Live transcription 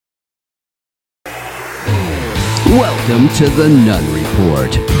Welcome to the Nunn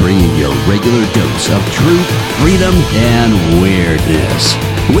Report, bringing your regular dose of truth, freedom, and weirdness.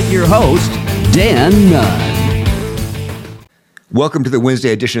 With your host, Dan Nunn. Welcome to the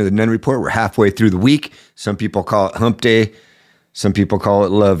Wednesday edition of the Nunn Report. We're halfway through the week. Some people call it hump day. Some people call it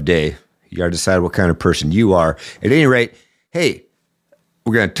love day. You got to decide what kind of person you are. At any rate, hey,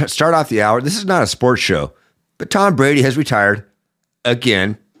 we're going to start off the hour. This is not a sports show, but Tom Brady has retired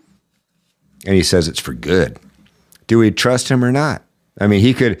again, and he says it's for good. Do we trust him or not? I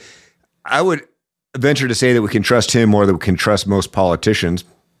mean, I would venture to say that we can trust him more than we can trust most politicians.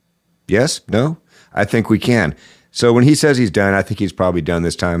 Yes? No? I think we can. So when he says he's done, I think he's probably done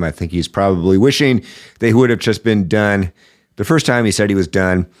this time. I think he's probably wishing they would have just been done the first time he said he was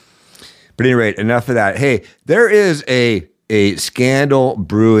done. But at any rate, enough of that. Hey, there is a scandal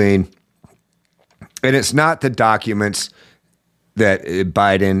brewing, and it's not the documents that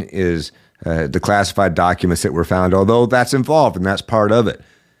Biden is the classified documents that were found, although that's involved and that's part of it.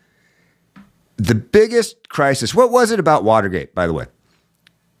 The biggest crisis, what was it about Watergate, by the way?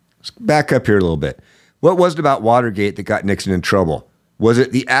 Let's back up here a little bit. What was it about Watergate that got Nixon in trouble? Was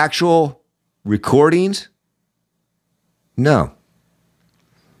it the actual recordings? No.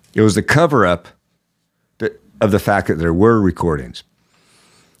 It was the cover-up of the fact that there were recordings.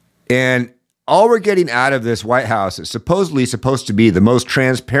 And all we're getting out of this White House is supposedly supposed to be the most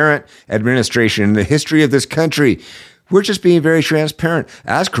transparent administration in the history of this country. We're just being very transparent.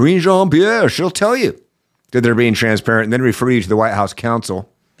 Ask Karine Jean-Pierre. She'll tell you that they're being transparent and then refer you to the White House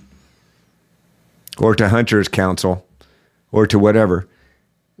counsel or to Hunter's counsel or to whatever.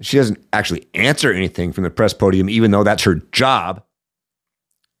 She doesn't actually answer anything from the press podium, even though that's her job.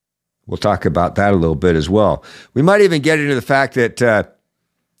 We'll talk about that a little bit as well. We might even get into the fact that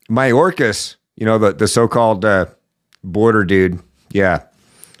Mayorkas, the so-called border dude,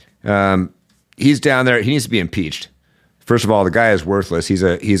 he's down there. He needs to be impeached. First of all, the guy is worthless. He's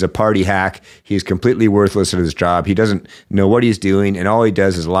a party hack. He's completely worthless at his job. He doesn't know what he's doing, and all he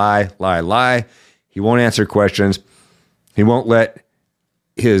does is lie, lie, lie. He won't answer questions. He won't let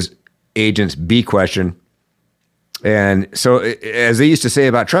his agents be questioned. And so, as they used to say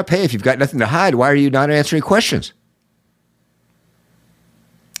about Trump, hey, if you've got nothing to hide, why are you not answering questions?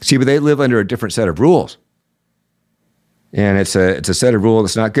 See, but they live under a different set of rules. And it's a set of rules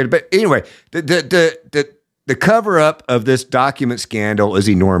that's not good. But anyway, the cover-up of this document scandal is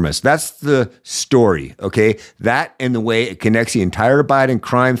enormous. That's the story, okay? That and the way it connects the entire Biden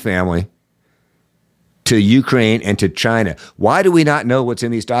crime family to Ukraine and to China. Why do we not know what's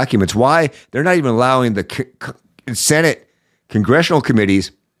in these documents? Why they're not even allowing the Senate congressional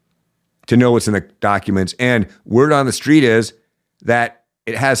committees to know what's in the documents? And word on the street is that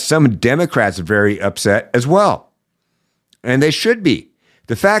it has some Democrats very upset as well. And they should be.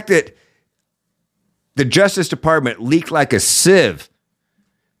 The fact that the Justice Department leaked like a sieve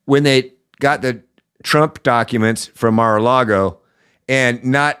when they got the Trump documents from Mar-a-Lago and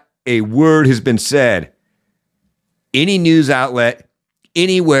not a word has been said, any news outlet,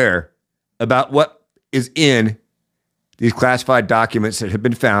 anywhere, about what is in these classified documents that have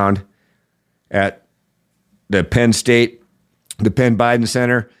been found at the Penn Biden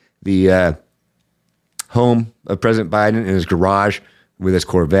Center, the home of President Biden, in his garage with his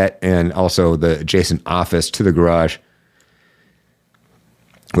Corvette, and also the adjacent office to the garage.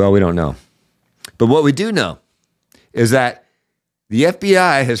 Well, we don't know. But what we do know is that the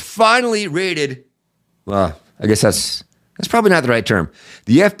FBI has finally raided, well, I guess that's probably not the right term.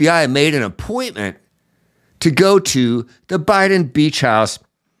 The FBI made an appointment to go to the Biden beach house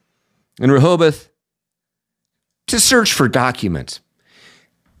in Rehoboth to search for documents.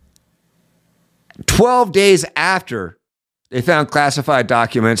 12 days after they found classified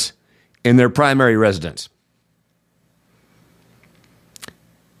documents in their primary residence.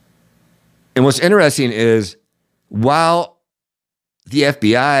 And what's interesting is while the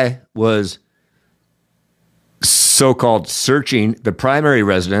FBI was so-called searching the primary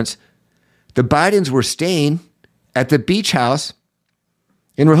residence, the Bidens were staying at the beach house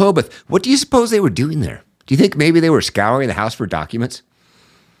in Rehoboth. What do you suppose they were doing there? Do you think maybe they were scouring the house for documents?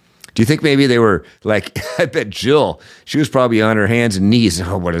 Do you think maybe they were like, I bet Jill, she was probably on her hands and knees.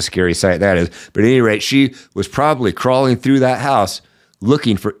 Oh, what a scary sight that is. But at any rate, she was probably crawling through that house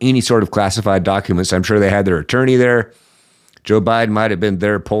looking for any sort of classified documents. I'm sure they had their attorney there. Joe Biden might have been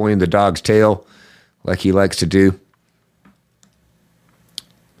there pulling the dog's tail like he likes to do.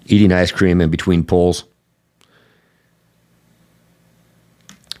 Eating ice cream in between polls.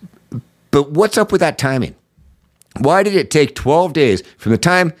 But what's up with that timing? Why did it take 12 days from the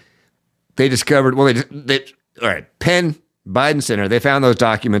time they discovered, all right, Penn Biden Center, they found those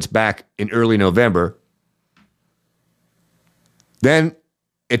documents back in early November. Then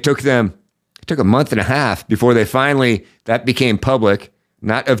it took a month and a half before that became public,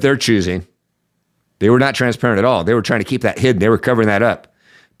 not of their choosing. They were not transparent at all. They were trying to keep that hidden. They were covering that up.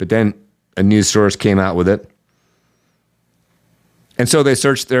 But then a news source came out with it. And so they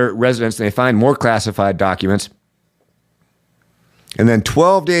searched their residence and they find more classified documents. And then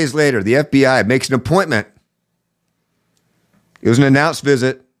 12 days later, the FBI makes an appointment. It was an announced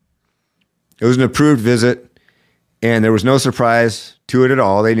visit. It was an approved visit. And there was no surprise to it at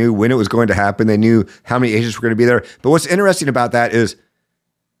all. They knew when it was going to happen. They knew how many agents were going to be there. But what's interesting about that is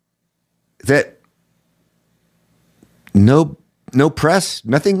that no press,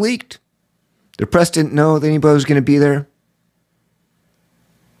 nothing leaked. The press didn't know that anybody was going to be there.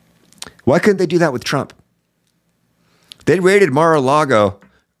 Why couldn't they do that with Trump? They raided Mar-a-Lago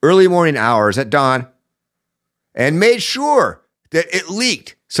early morning hours at dawn and made sure that it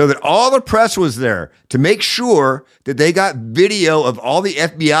leaked so that all the press was there to make sure that they got video of all the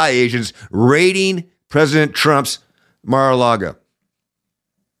FBI agents raiding President Trump's Mar-a-Lago.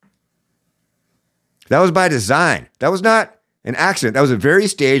 That was by design. That was not an accident. That was a very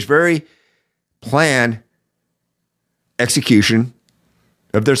staged, very planned execution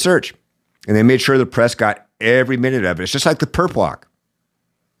of their search. And they made sure the press got every minute of it. It's just like the perp walk.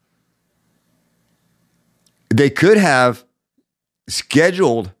 They could have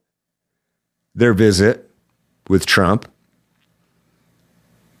scheduled their visit with Trump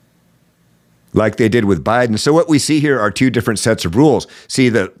like they did with Biden. So what we see here are two different sets of rules. See,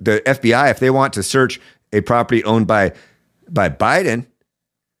 the FBI, if they want to search a property owned by Biden,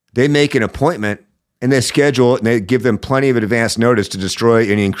 they make an appointment and they schedule it and they give them plenty of advance notice to destroy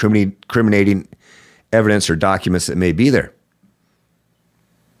any incriminating evidence or documents that may be there.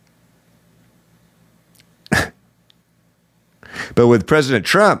 But with President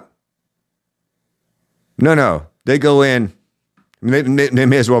Trump, no. They go in. I mean, they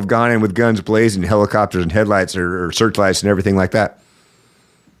may as well have gone in with guns blazing, helicopters and headlights or searchlights and everything like that.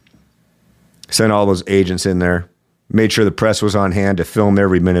 Sent all those agents in there. Made sure the press was on hand to film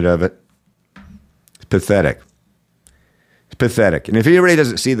every minute of it. It's pathetic. It's pathetic. And if anybody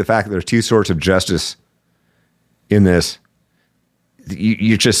doesn't see the fact that there's two sorts of justice in this,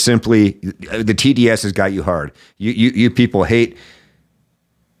 you just simply, the TDS has got you hard. You people hate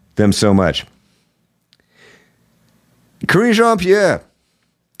them so much. Karine Jean-Pierre,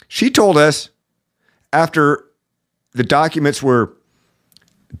 she told us after the documents were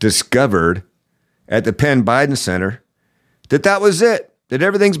discovered at the Penn Biden Center that was it, that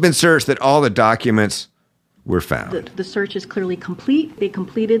everything's been searched, that all the documents were found. The search is clearly complete. They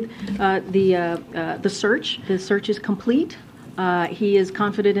completed the search. The search is complete. He is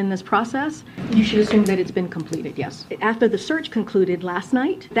confident in this process. You should assume that it's been completed, yes. After the search concluded last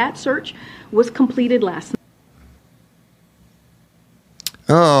night, that search was completed last night.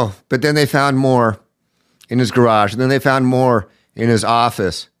 Oh, but then they found more in his garage, and then they found more in his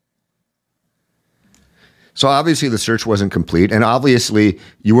office. So obviously the search wasn't complete, and obviously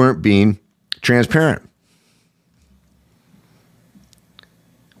you weren't being transparent.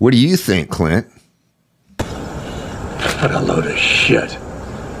 What do you think, Clint? What a load of shit.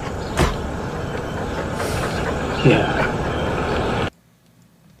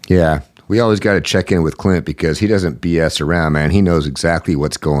 Yeah, we always got to check in with Clint because he doesn't BS around, man. He knows exactly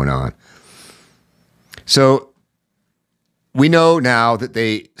what's going on. So we know now that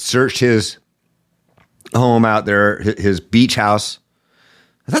they searched his home out there, his beach house.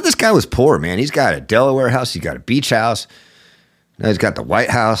 I thought this guy was poor, man. He's got a Delaware house. He's got a beach house. Now he's got the White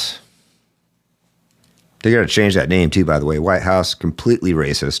House. They got to change that name too, by the way. White House, completely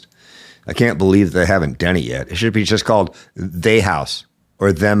racist. I can't believe they haven't done it yet. It should be just called They House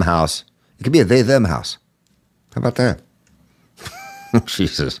or Them House. It could be a They-Them House. How about that?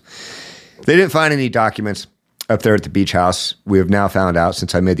 Jesus. They didn't find any documents up there at the beach house. We have now found out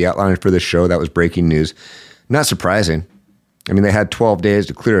since I made the outline for this show. That was breaking news. Not surprising. I mean, they had 12 days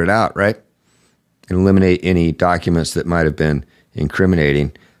to clear it out, right? And eliminate any documents that might have been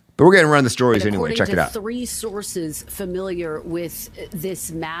incriminating. But we're going to run the stories anyway. Check it out. Three sources familiar with this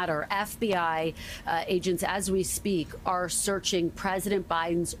matter, FBI agents, as we speak, are searching President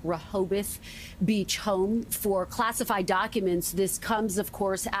Biden's Rehoboth Beach home for classified documents. This comes, of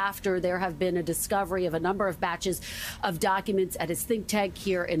course, after there have been a discovery of a number of batches of documents at his think tank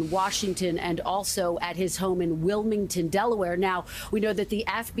here in Washington and also at his home in Wilmington, Delaware. Now, we know that the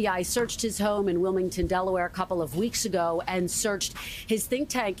FBI searched his home in Wilmington, Delaware, a couple of weeks ago and searched his think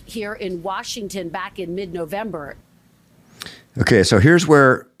tank here in Washington back in mid-November. Okay, so here's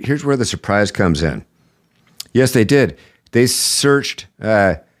where the surprise comes in. Yes, they did. They searched.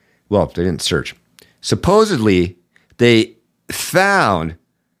 Well, they didn't search. Supposedly, they found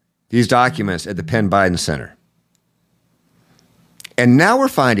these documents at the Penn Biden Center. And now we're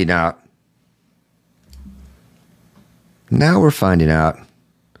finding out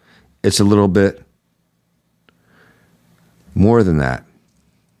it's a little bit more than that.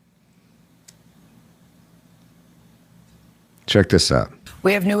 Check this out.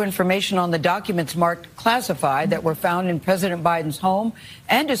 We have new information on the documents marked classified that were found in President Biden's home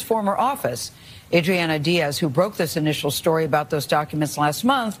and his former office. Adriana Diaz, who broke this initial story about those documents last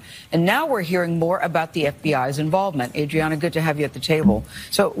month, and now we're hearing more about the FBI's involvement. Adriana, good to have you at the table.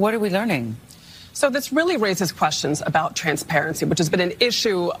 So what are we learning? So this really raises questions about transparency, which has been an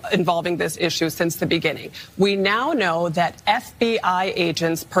issue involving this issue since the beginning. We now know that FBI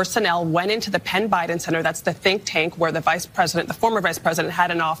agents, personnel went into the Penn Biden Center. That's the think tank where the former vice president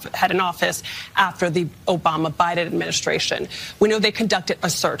had an office after the Obama-Biden administration. We know they conducted a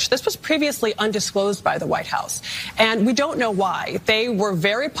search. This was previously undisclosed by the White House, and we don't know why. They were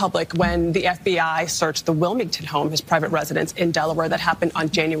very public when the FBI searched the Wilmington home, his private residence in Delaware, that happened on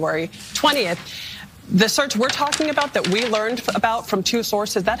January 20th. The search we're talking about that we learned about from two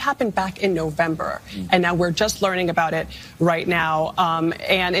sources, that happened back in November. And now we're just learning about it right now.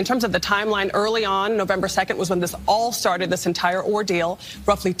 And in terms of the timeline, early on, November 2nd was when this all started, this entire ordeal.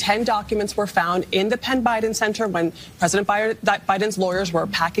 Roughly 10 documents were found in the Penn Biden Center when President Biden's lawyers were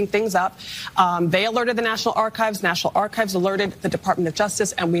packing things up. They alerted the National Archives. National Archives alerted the Department of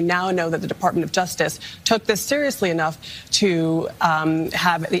Justice. And we now know that the Department of Justice took this seriously enough to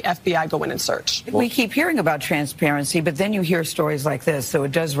have the FBI go in and search. We keep hearing about transparency, but then you hear stories like this, so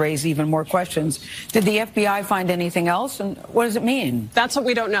it does raise even more questions. Did the FBI find anything else, and what does it mean? That's what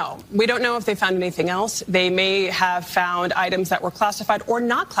we don't know. We don't know if they found anything else. They may have found items that were classified or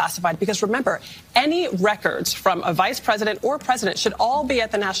not classified, because remember, any records from a vice president or president should all be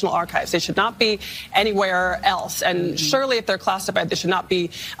at the National Archives. They should not be anywhere else. And surely if they're classified, they should not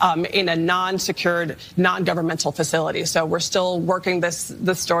be in a non-secured, non-governmental facility. So we're still working this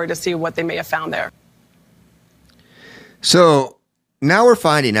story to see what they may have found there. So now we're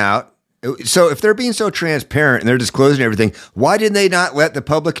finding out. So if they're being so transparent and they're disclosing everything, why did they not let the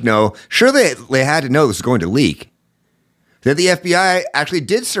public know? Sure, they had to know this was going to leak. That the FBI actually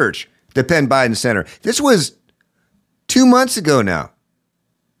did search the Penn Biden Center. This was 2 months ago now.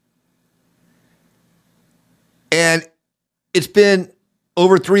 And it's been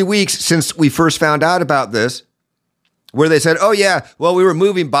over 3 weeks since we first found out about this, where they said, oh, yeah, well, we were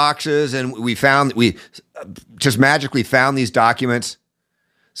moving boxes and we just magically found these documents.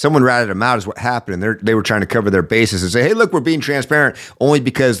 Someone ratted them out is what happened. And they were trying to cover their bases and say, hey, look, we're being transparent, only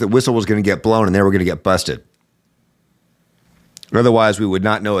because the whistle was going to get blown and they were going to get busted. Otherwise, we would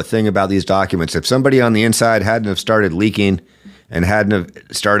not know a thing about these documents. If somebody on the inside hadn't have started leaking and hadn't have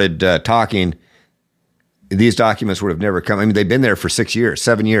started talking, these documents would have never come. I mean, they've been there for 6 years,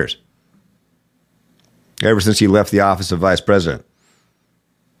 7 years. Ever since he left the office of vice president.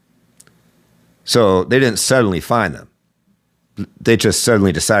 So they didn't suddenly find them. They just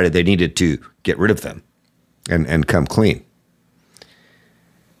suddenly decided they needed to get rid of them and come clean.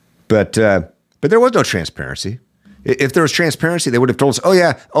 But there was no transparency. If there was transparency, they would have told us, oh,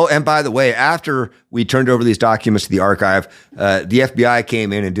 yeah. Oh, and by the way, after we turned over these documents to the archive, the FBI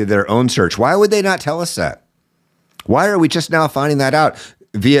came in and did their own search. Why would they not tell us that? Why are we just now finding that out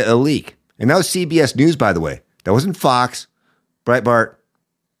via a leak? And that was CBS News, by the way. That wasn't Fox, Breitbart,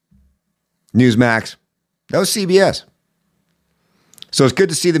 Newsmax. That was CBS. So it's good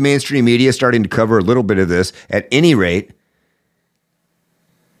to see the mainstream media starting to cover a little bit of this at any rate.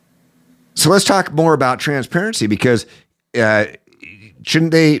 So let's talk more about transparency, because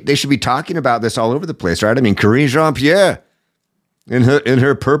shouldn't they should be talking about this all over the place, right? I mean, Karine Jean-Pierre in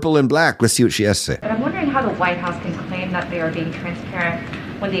her purple and black. Let's see what she has to say. But I'm wondering how the White House can claim that they are being transparent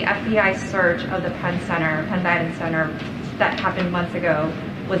when the FBI search of the Penn Biden Center that happened months ago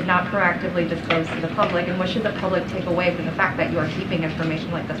was not proactively disclosed to the public. And what should the public take away from the fact that you are keeping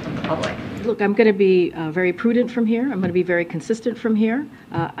information like this from the public? Look, I'm going to be very prudent from here. I'm going to be very consistent from here.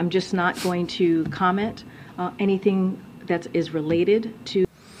 I'm just not going to comment anything that is related to.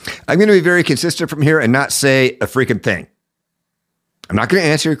 I'm going to be very consistent from here and not say a freaking thing. I'm not going to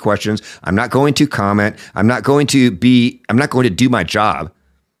answer your questions. I'm not going to comment. I'm not going to do my job.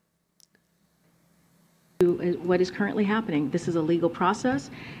 What is currently happening. This is a legal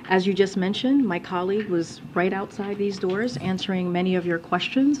process. As you just mentioned, my colleague was right outside these doors answering many of your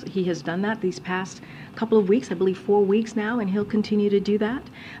questions. He has done that these past couple of weeks, I believe 4 weeks now, and he'll continue to do that.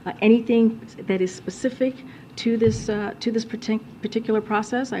 Anything that is specific to this particular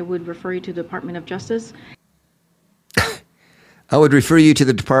process, I would refer you to the Department of Justice. I would refer you to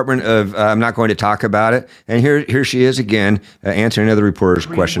the Department of, I'm not going to talk about it. And here she is again, answering another reporter's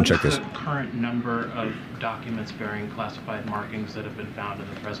question. Check this. What is the current number of documents bearing classified markings that have been found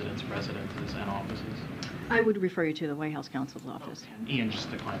in the president's residences and offices? I would refer you to the White House counsel's office. Ian just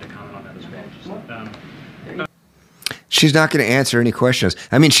declined to comment on that as well. She's not going to answer any questions.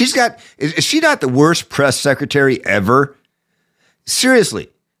 I mean, is she not the worst press secretary ever? Seriously.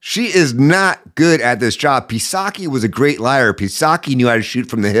 She is not good at this job. Psaki was a great liar. Psaki knew how to shoot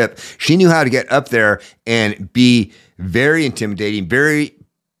from the hip. She knew how to get up there and be very intimidating,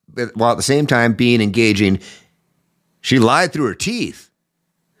 while at the same time being engaging. She lied through her teeth,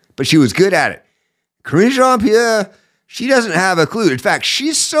 but she was good at it. Karine Jean-Pierre, she doesn't have a clue. In fact,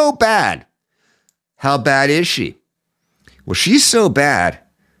 she's so bad. How bad is she? Well, she's so bad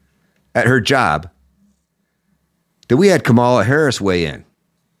at her job that we had Kamala Harris weigh in.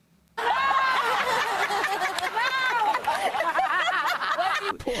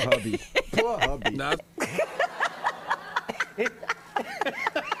 Poor hubby. Poor hubby.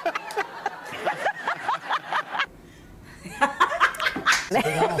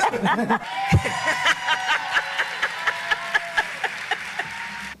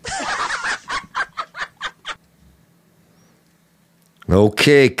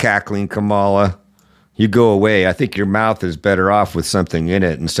 Okay, cackling Kamala, you go away. I think your mouth is better off with something in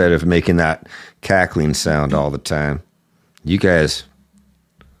it instead of making that cackling sound all the time. You guys'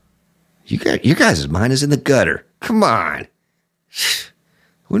 mind is in the gutter. Come on. I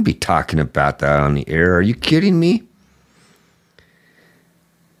wouldn't be talking about that on the air. Are you kidding me?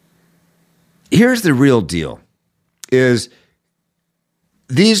 Here's the real deal, is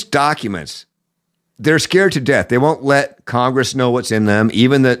these documents, they're scared to death. They won't let Congress know what's in them.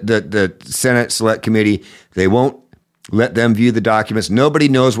 Even the Senate Select Committee, they won't let them view the documents. Nobody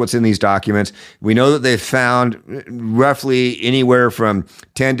knows what's in these documents. We know that they've found roughly anywhere from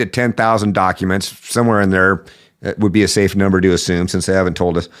 10 to 10,000 documents. Somewhere in there would be a safe number to assume, since they haven't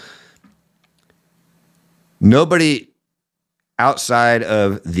told us. Nobody outside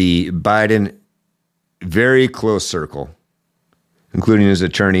of the Biden very close circle, including his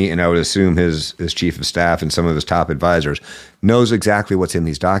attorney, and I would assume his chief of staff and some of his top advisors, knows exactly what's in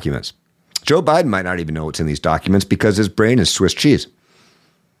these documents. Joe Biden might not even know what's in these documents because his brain is Swiss cheese.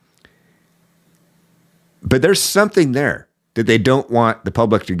 But there's something there that they don't want the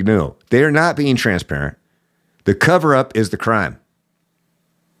public to know. They are not being transparent. The cover-up is the crime.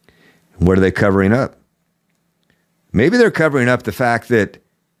 What are they covering up? Maybe they're covering up the fact that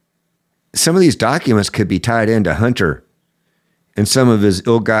some of these documents could be tied into Hunter and some of his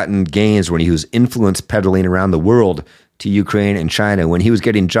ill-gotten gains when he was influence peddling around the world to Ukraine and China, when he was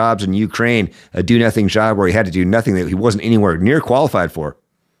getting jobs in Ukraine, a do-nothing job where he had to do nothing that he wasn't anywhere near qualified for,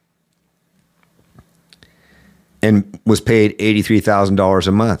 and was paid $83,000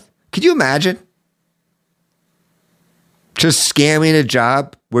 a month. Could you imagine? Just scamming a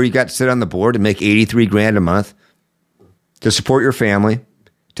job where you got to sit on the board and make 83 grand a month to support your family,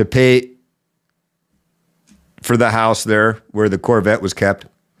 to pay for the house there where the Corvette was kept.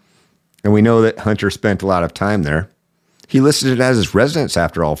 And we know that Hunter spent a lot of time there. He listed it as his residence,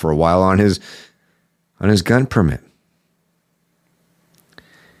 after all, for a while on his gun permit.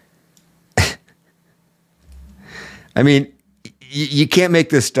 I mean, you can't make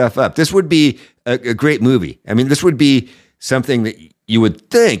this stuff up. This would be a great movie. I mean, this would be something that you would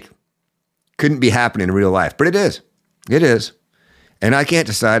think couldn't be happening in real life, but it is. It is. And I can't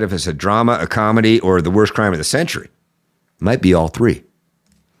decide if it's a drama, a comedy, or the worst crime of the century. It might be all three.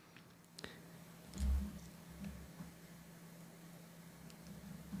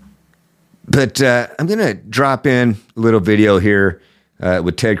 But I'm going to drop in a little video here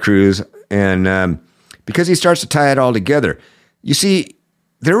with Ted Cruz, and because he starts to tie it all together. You see,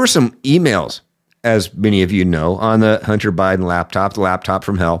 there were some emails, as many of you know, on the Hunter Biden laptop, the laptop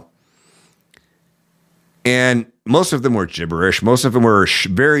from hell. And most of them were gibberish. Most of them were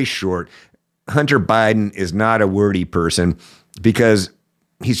very short. Hunter Biden is not a wordy person because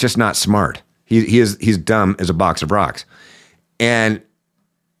he's just not smart. He's dumb as a box of rocks. And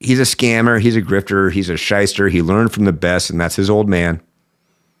he's a scammer. He's a grifter. He's a shyster. He learned from the best, and that's his old man.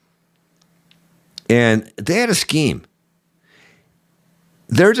 And they had a scheme.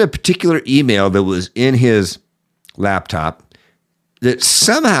 There's a particular email that was in his laptop that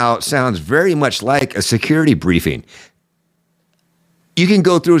somehow sounds very much like a security briefing. You can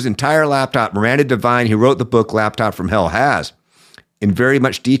go through his entire laptop. Miranda Devine, who wrote the book Laptop from Hell, has in very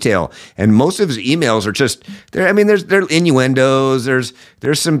much detail. And most of his emails are just there. I mean, there's innuendos, there's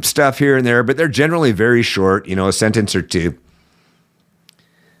some stuff here and there, but they're generally very short, a sentence or two.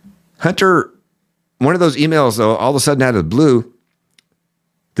 Hunter, one of those emails, though, all of a sudden out of the blue,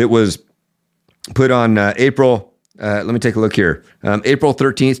 that was put on April. Let me take a look here. April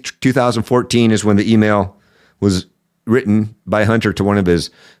 13th, 2014 is when the email was written by Hunter to one of his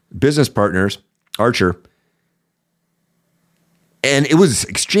business partners, Archer. And it was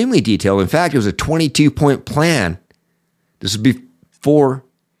extremely detailed. In fact, it was a 22-point plan. This was before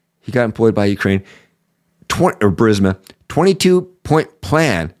he got employed by Ukraine, or Burisma. 22-point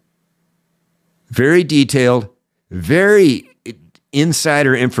plan. Very detailed, very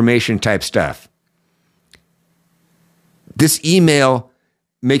insider information type stuff. This email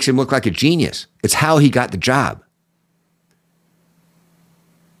makes him look like a genius. It's how he got the job.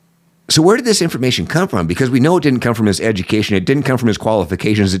 So where did this information come from? Because we know it didn't come from his education. It didn't come from his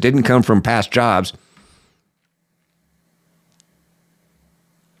qualifications. It didn't come from past jobs.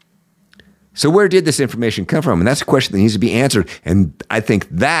 So where did this information come from? And that's a question that needs to be answered. And I think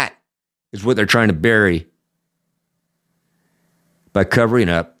that is what they're trying to bury by covering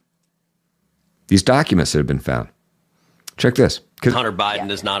up these documents that have been found. Check this. Hunter Biden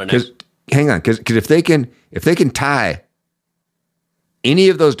is not an hang on, because if they can tie any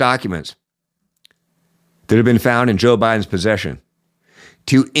of those documents that have been found in Joe Biden's possession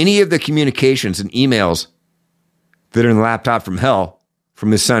to any of the communications and emails that are in the laptop from hell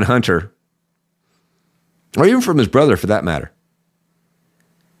from his son Hunter, or even from his brother for that matter,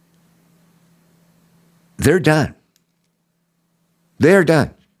 they're done. They're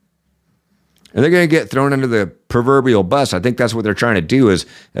done. And they're going to get thrown under the proverbial bus. I think that's what they're trying to do is,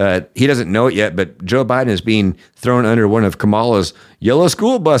 he doesn't know it yet, but Joe Biden is being thrown under one of Kamala's yellow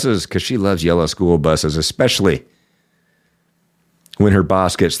school buses because she loves yellow school buses, especially when her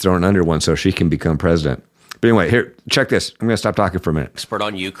boss gets thrown under one so she can become president. But anyway, here, check this. I'm going to stop talking for a minute. Expert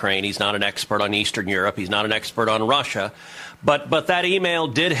on Ukraine. He's not an expert on Eastern Europe. He's not an expert on Russia. But that email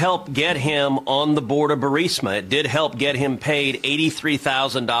did help get him on the board of Burisma. It did help get him paid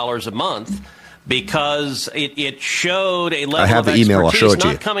 $83,000 a month because it showed a level I have of the email. I'll show it expertise to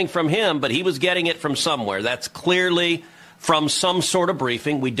you. not coming from him, but he was getting it from somewhere. That's clearly from some sort of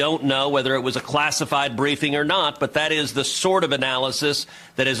briefing. We don't know whether it was a classified briefing or not, but that is the sort of analysis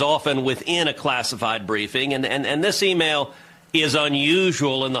that is often within a classified briefing. And this email is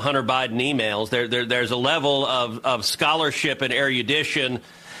unusual in the Hunter Biden emails. There's a level of scholarship and erudition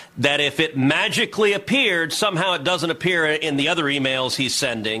that if it magically appeared, somehow it doesn't appear in the other emails he's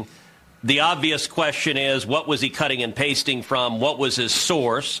sending. The obvious question is, what was he cutting and pasting from? What was his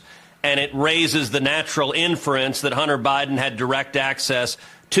source? And it raises the natural inference that Hunter Biden had direct access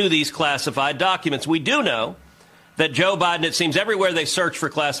to these classified documents. We do know that Joe Biden, it seems everywhere they search for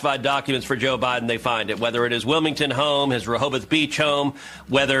classified documents for Joe Biden, they find it, whether it is Wilmington home, his Rehoboth Beach home,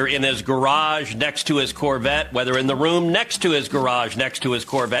 whether in his garage next to his Corvette, whether in the room next to his garage next to his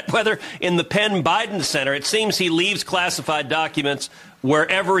Corvette, whether in the Penn Biden Center. It seems he leaves classified documents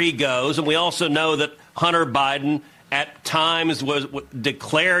wherever he goes. And we also know that Hunter Biden at times was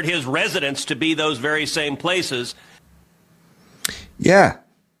declared his residence to be those very same places. Yeah.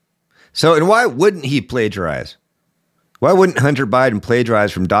 So, and why wouldn't he plagiarize? Why wouldn't Hunter Biden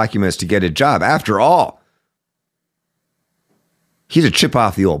plagiarize from documents to get a job? After all, he's a chip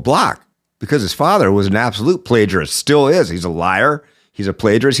off the old block because his father was an absolute plagiarist, still is. He's a liar. He's a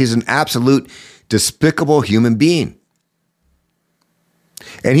plagiarist. He's an absolute despicable human being.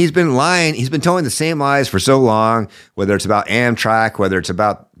 And he's been lying. He's been telling the same lies for so long, whether it's about Amtrak, whether it's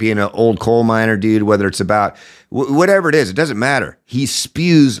about being an old coal miner dude, whether it's about whatever it is, it doesn't matter. He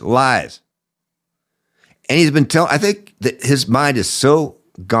spews lies. And he's been telling, I think that his mind is so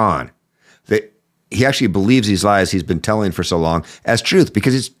gone that he actually believes these lies he's been telling for so long as truth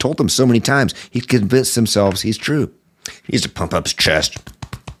because he's told them so many times. He's convinced himself he's true. He needs to pump up his chest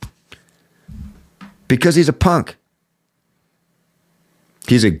because he's a punk.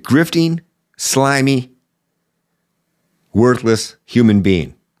 He's a grifting, slimy, worthless human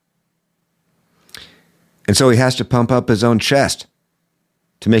being. And so he has to pump up his own chest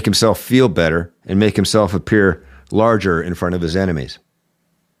to make himself feel better and make himself appear larger in front of his enemies.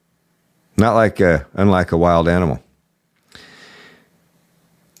 Unlike a wild animal.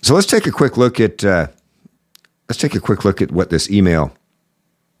 So let's take a quick look at what this email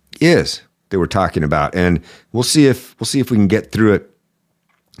is that we're talking about, and we'll see if we can get through it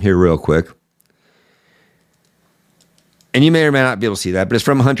here real quick. And you may or may not be able to see that, but it's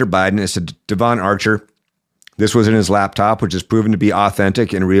from Hunter Biden. It's to Devon Archer. This was in his laptop, which is proven to be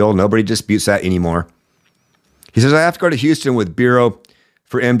authentic and real. Nobody disputes that anymore. He says, I have to go to Houston with Bureau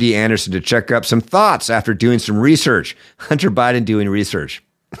for MD Anderson to check up some thoughts after doing some research. Hunter Biden doing research.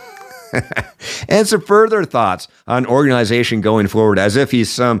 And some further thoughts on organization going forward, as if he's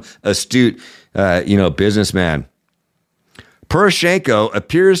some astute, businessman. Poroshenko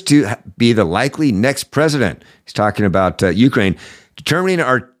appears to be the likely next president. He's talking about Ukraine. Determining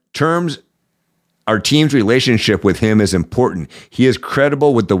our team's relationship with him is important. He is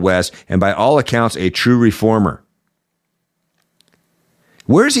credible with the West and by all accounts, a true reformer.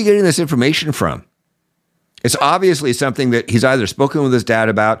 Where is he getting this information from? It's obviously something that he's either spoken with his dad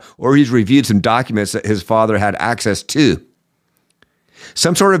about or he's reviewed some documents that his father had access to.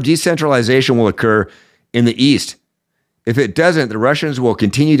 Some sort of decentralization will occur in the East. If it doesn't, the Russians will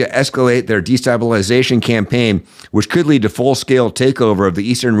continue to escalate their destabilization campaign, which could lead to full-scale takeover of the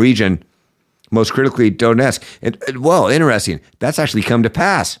eastern region, most critically Donetsk. And well, interesting. That's actually come to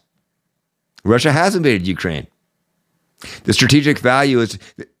pass. Russia has invaded Ukraine. The strategic value is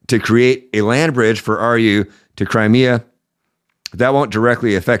to create a land bridge for RU to Crimea. That won't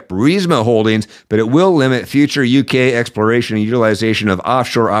directly affect Burisma Holdings, but it will limit future UK exploration and utilization of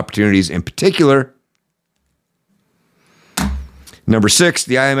offshore opportunities in particular. Number 6,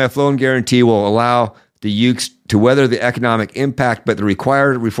 the IMF loan guarantee will allow the UKs to weather the economic impact, but the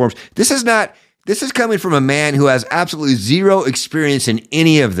required reforms. This is coming from a man who has absolutely zero experience in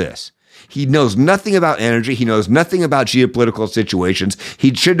any of this. He knows nothing about energy. He knows nothing about geopolitical situations.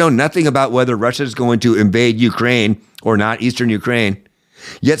 He should know nothing about whether Russia is going to invade Ukraine or not, eastern Ukraine.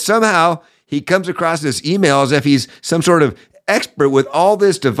 Yet somehow he comes across this email as if he's some sort of expert with all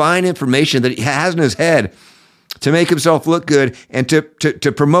this divine information that he has in his head to make himself look good and to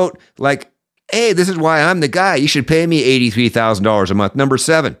promote like, hey, this is why I'm the guy. You should pay me $83,000 a month. Number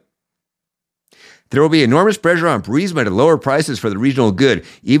 7. There will be enormous pressure on Burisma to lower prices for the regional good.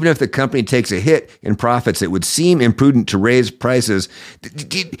 Even if the company takes a hit in profits, it would seem imprudent to raise prices.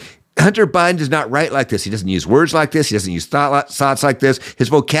 Hunter Biden does not write like this. He doesn't use words like this. He doesn't use thoughts like this. His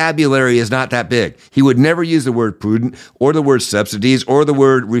vocabulary is not that big. He would never use the word prudent or the word subsidies or the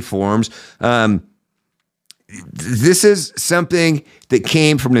word reforms. This is something that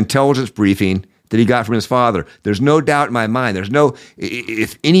came from an intelligence briefing that he got from his father. There's no doubt in my mind.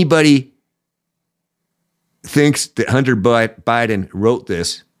 If anybody thinks that Hunter Biden wrote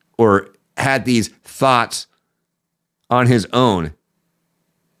this or had these thoughts on his own,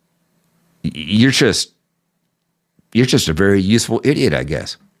 you're just a very useful idiot, I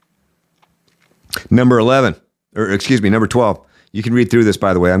guess. Number 12. You can read through this,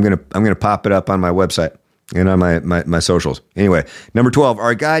 by the way. I'm gonna pop it up on my website and on my socials. Anyway, number 12.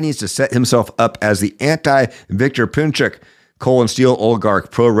 Our guy needs to set himself up as the anti-Viktor Pinchuk, coal and steel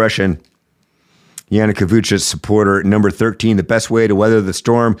oligarch, pro-Russian Yanukovych supporter. Number 13, the best way to weather the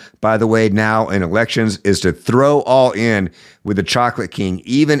storm, by the way, now in elections, is to throw all in with the chocolate king,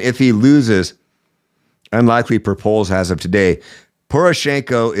 even if he loses. Unlikely per polls as of today.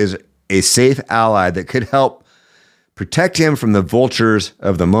 Poroshenko is a safe ally that could help protect him from the vultures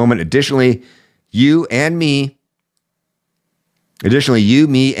of the moment. Additionally, you, me,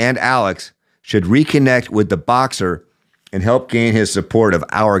 and Alex should reconnect with the boxer and help gain his support of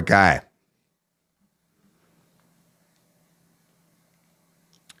our guy.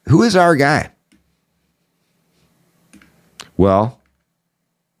 Who is our guy? Well,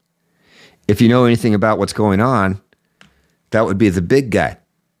 if you know anything about what's going on, that would be the big guy.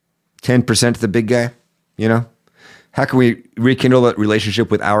 10% the big guy, you know? How can we rekindle that relationship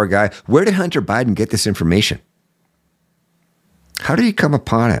with our guy? Where did Hunter Biden get this information? How did he come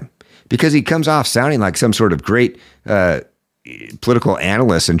upon it? Because he comes off sounding like some sort of great political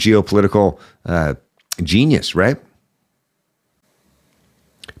analyst and geopolitical genius, right?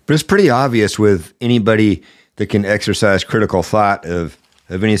 But it's pretty obvious with anybody that can exercise critical thought of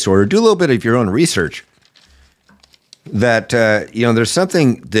any sort or do a little bit of your own research that, there's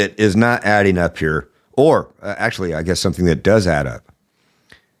something that is not adding up here. Or actually, I guess something that does add up.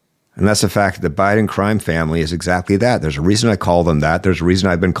 And that's the fact that the Biden crime family is exactly that. There's a reason I call them that. There's a reason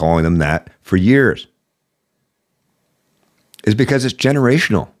I've been calling them that for years. It's because it's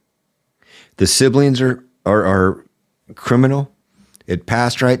generational. The siblings are criminal. It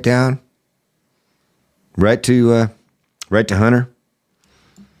passed right down, right to Hunter.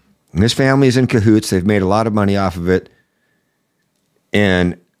 And this family is in cahoots. They've made a lot of money off of it.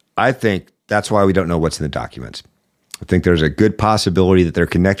 And I think that's why we don't know what's in the documents. I think there's a good possibility that they're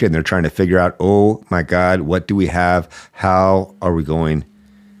connected and they're trying to figure out, oh my God, what do we have? How are we going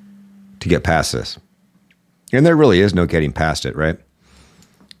to get past this? And there really is no getting past it, right?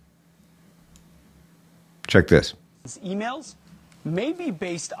 Check this. Emails may be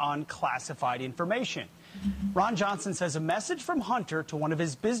based on classified information. Ron Johnson says a message from Hunter to one of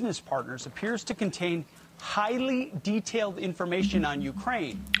his business partners appears to contain highly detailed information on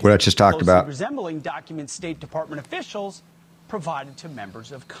Ukraine. What I just talked about. Resembling documents State Department officials provided to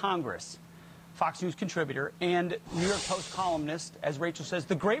members of Congress. Fox News contributor and New York Post columnist. As Rachel says,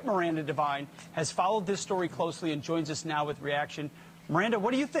 the great Miranda Devine has followed this story closely and joins us now with reaction. Miranda,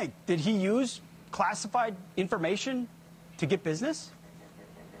 what do you think? Did he use classified information to get business?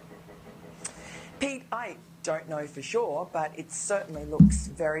 Pete, I don't know for sure, but it certainly looks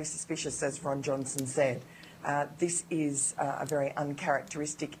very suspicious, as Ron Johnson said. This is a very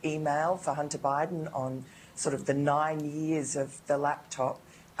uncharacteristic email for Hunter Biden on sort of the 9 years of the laptop.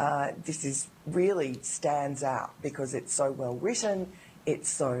 This is really stands out because it's so well written, it's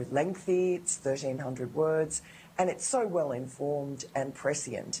so lengthy, it's 1,300 words, and it's so well informed and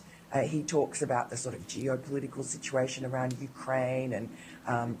prescient. He talks about the sort of geopolitical situation around Ukraine and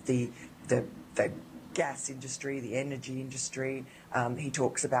the gas industry, the energy industry. He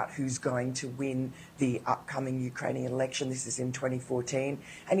talks about who's going to win the upcoming Ukrainian election. This is in 2014.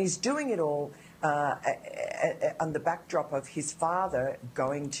 And he's doing it all on the backdrop of his father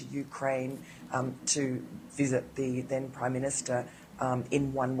going to Ukraine to visit the then Prime Minister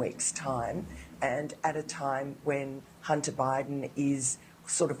in 1 week's time, and at a time when Hunter Biden is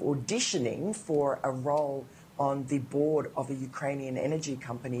sort of auditioning for a role on the board of a Ukrainian energy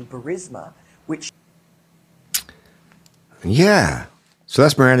company, Burisma, which... Yeah. So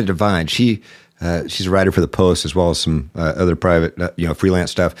that's Miranda Devine. She's a writer for the Post as well as some other private,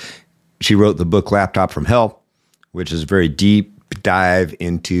 freelance stuff. She wrote the book Laptop from Hell, which is a very deep dive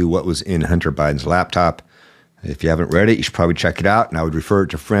into what was in Hunter Biden's laptop. If you haven't read it, you should probably check it out. And I would refer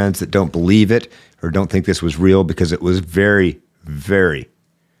it to friends that don't believe it or don't think this was real, because it was very, very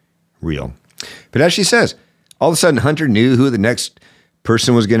real. But as she says, all of a sudden Hunter knew who the next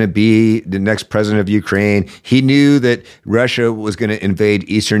person was going to be, the next president of Ukraine. He knew that Russia was going to invade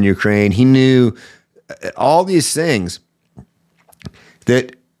eastern Ukraine. He knew all these things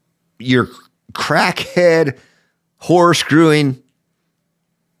that your crackhead, whore-screwing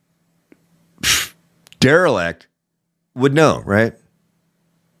derelict would know, right?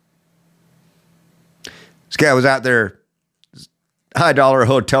 This guy was out there, high-dollar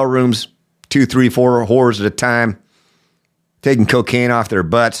hotel rooms, 2, 3, 4 whores at a time, taking cocaine off their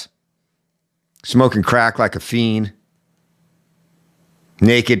butts, smoking crack like a fiend,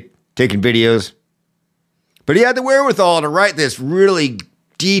 naked, taking videos. But he had the wherewithal to write this really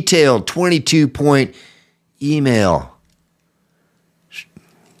detailed 22-point email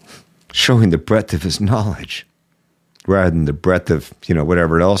showing the breadth of his knowledge rather than the breadth of,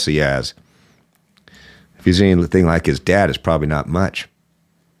 whatever else he has. If he's anything like his dad, it's probably not much,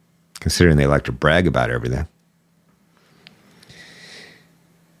 considering they like to brag about everything.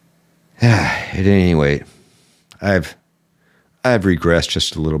 At any rate, I've regressed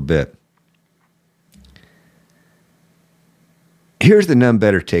just a little bit. Here's the none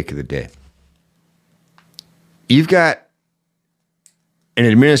better take of the day. You've got an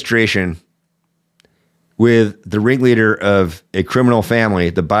administration with the ringleader of a criminal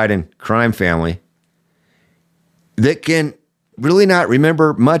family, the Biden crime family, that can really not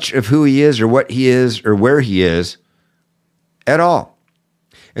remember much of who he is or what he is or where he is at all.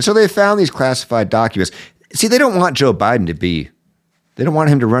 And so they found these classified documents. See, they don't want Joe Biden they don't want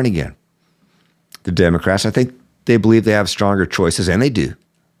him to run again. The Democrats, I think they believe they have stronger choices, and they do.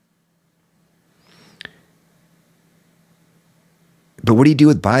 But what do you do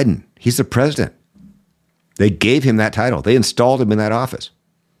with Biden? He's the president. They gave him that title. They installed him in that office.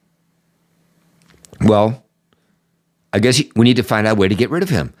 Well, I guess we need to find out a way to get rid of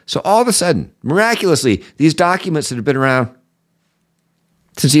him. So all of a sudden, miraculously, these documents that have been around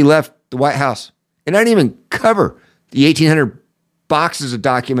since he left the White House, and I didn't even cover the 1,800 boxes of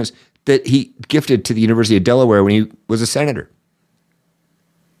documents that he gifted to the University of Delaware when he was a senator.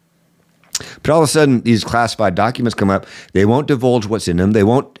 But all of a sudden, these classified documents come up. They won't divulge what's in them. They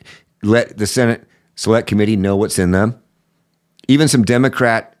won't let the Senate Select Committee know what's in them. Even some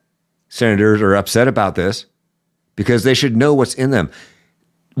Democrat senators are upset about this because they should know what's in them.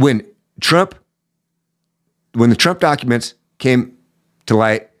 When the Trump documents came to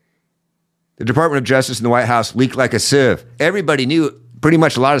light, the Department of Justice and the White House leaked like a sieve. Everybody knew pretty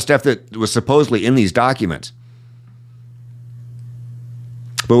much a lot of stuff that was supposedly in these documents.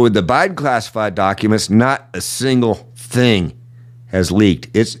 But with the Biden classified documents, not a single thing has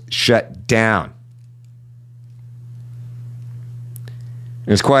leaked. It's shut down.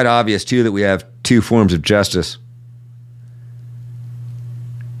 And it's quite obvious, too, that we have two forms of justice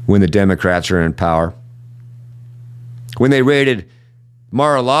when the Democrats are in power. When they raided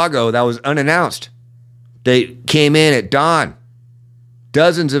Mar-a-Lago, that was unannounced. They came in at dawn,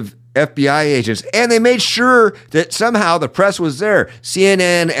 dozens of FBI agents, and they made sure that somehow the press was there.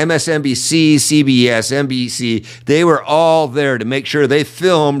 CNN, MSNBC, CBS, NBC, they were all there to make sure they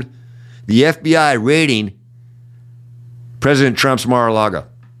filmed The FBI raiding President Trump's Mar-a-Lago.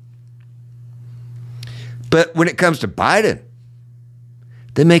 But when it comes to Biden,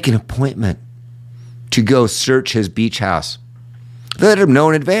 they make an appointment to go search his beach house. They let him know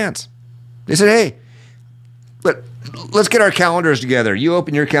in advance. They said, hey, let's get our calendars together. You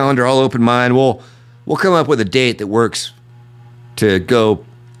open your calendar, I'll open mine. We'll come up with a date that works to go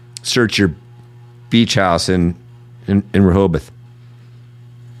search your beach house in Rehoboth.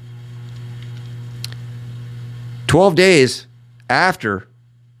 12 days after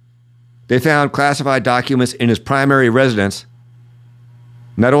they found classified documents in his primary residence,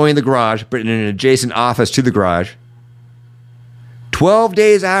 not only in the garage, but in an adjacent office to the garage. 12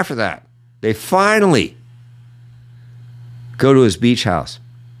 days after that, they finally go to his beach house.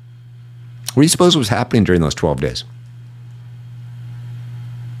 What do you suppose was happening during those 12 days?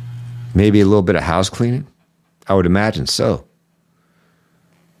 Maybe a little bit of house cleaning? I would imagine so.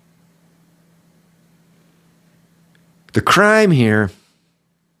 The crime here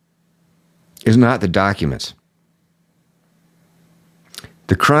is not the documents.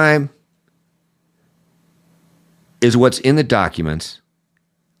 The crime is what's in the documents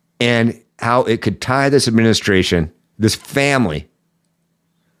and how it could tie this administration, this family,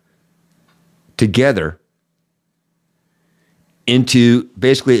 together into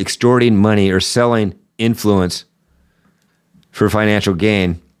basically extorting money or selling influence for financial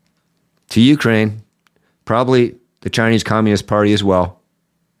gain to Ukraine, probably the Chinese Communist Party as well.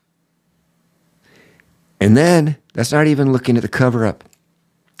 And then that's not even looking at the cover-up.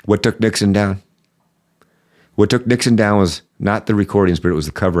 What took Nixon down? What took Nixon down was not the recordings, but it was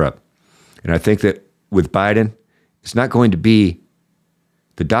the cover-up. And I think that with Biden, it's not going to be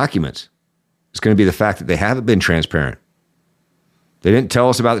the documents. It's going to be the fact that they haven't been transparent. They didn't tell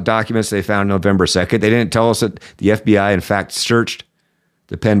us about the documents they found November 2nd. They didn't tell us that the FBI, in fact, searched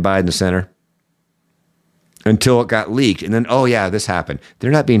the Penn Biden Center until it got leaked. And then, oh yeah, this happened. They're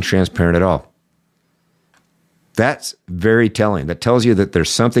not being transparent at all. That's very telling. That tells you that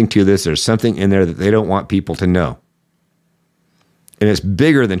there's something to this. There's something in there that they don't want people to know. And it's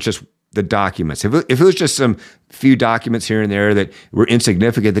bigger than just the documents. If it was just some few documents here and there that were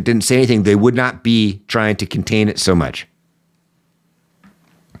insignificant, that didn't say anything, they would not be trying to contain it so much.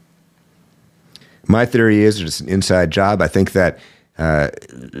 My theory is it's an inside job. I think that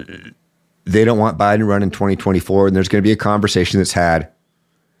they don't want Biden to run in 2024, and there's going to be a conversation that's had.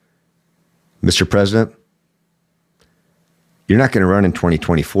 Mr. President, you're not going to run in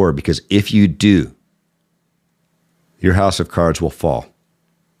 2024 because if you do, your house of cards will fall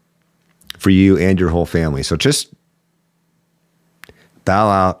for you and your whole family. So just bow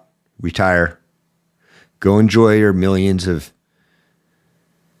out, retire, go enjoy your millions of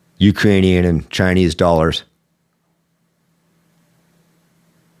Ukrainian and Chinese dollars.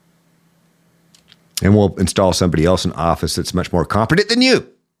 And we'll install somebody else in office that's much more competent than you.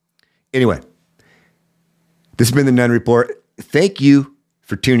 Anyway, this has been the Nunn Report. Thank you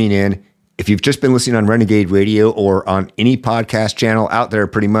for tuning in. If you've just been listening on Renegade Radio or on any podcast channel out there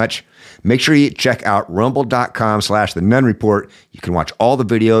pretty much, make sure you check out rumble.com/the Nunn Report. You can watch all the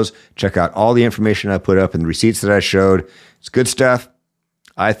videos, check out all the information I put up and the receipts that I showed. It's good stuff.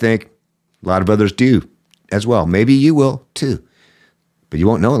 I think a lot of others do as well. Maybe you will too, but you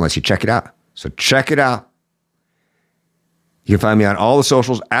won't know unless you check it out. So check it out. You can find me on all the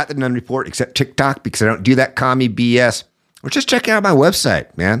socials at the Nunn Report, except TikTok, because I don't do that commie BS. Or just check out my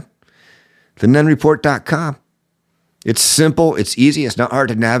website, man. TheNunnReport.com. It's simple, it's easy, it's not hard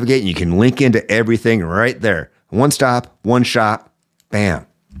to navigate, and you can link into everything right there. One stop, one shop, bam.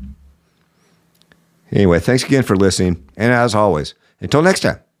 Anyway, thanks again for listening. And as always, until next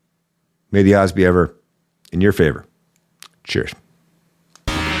time, may the odds be ever in your favor. Cheers.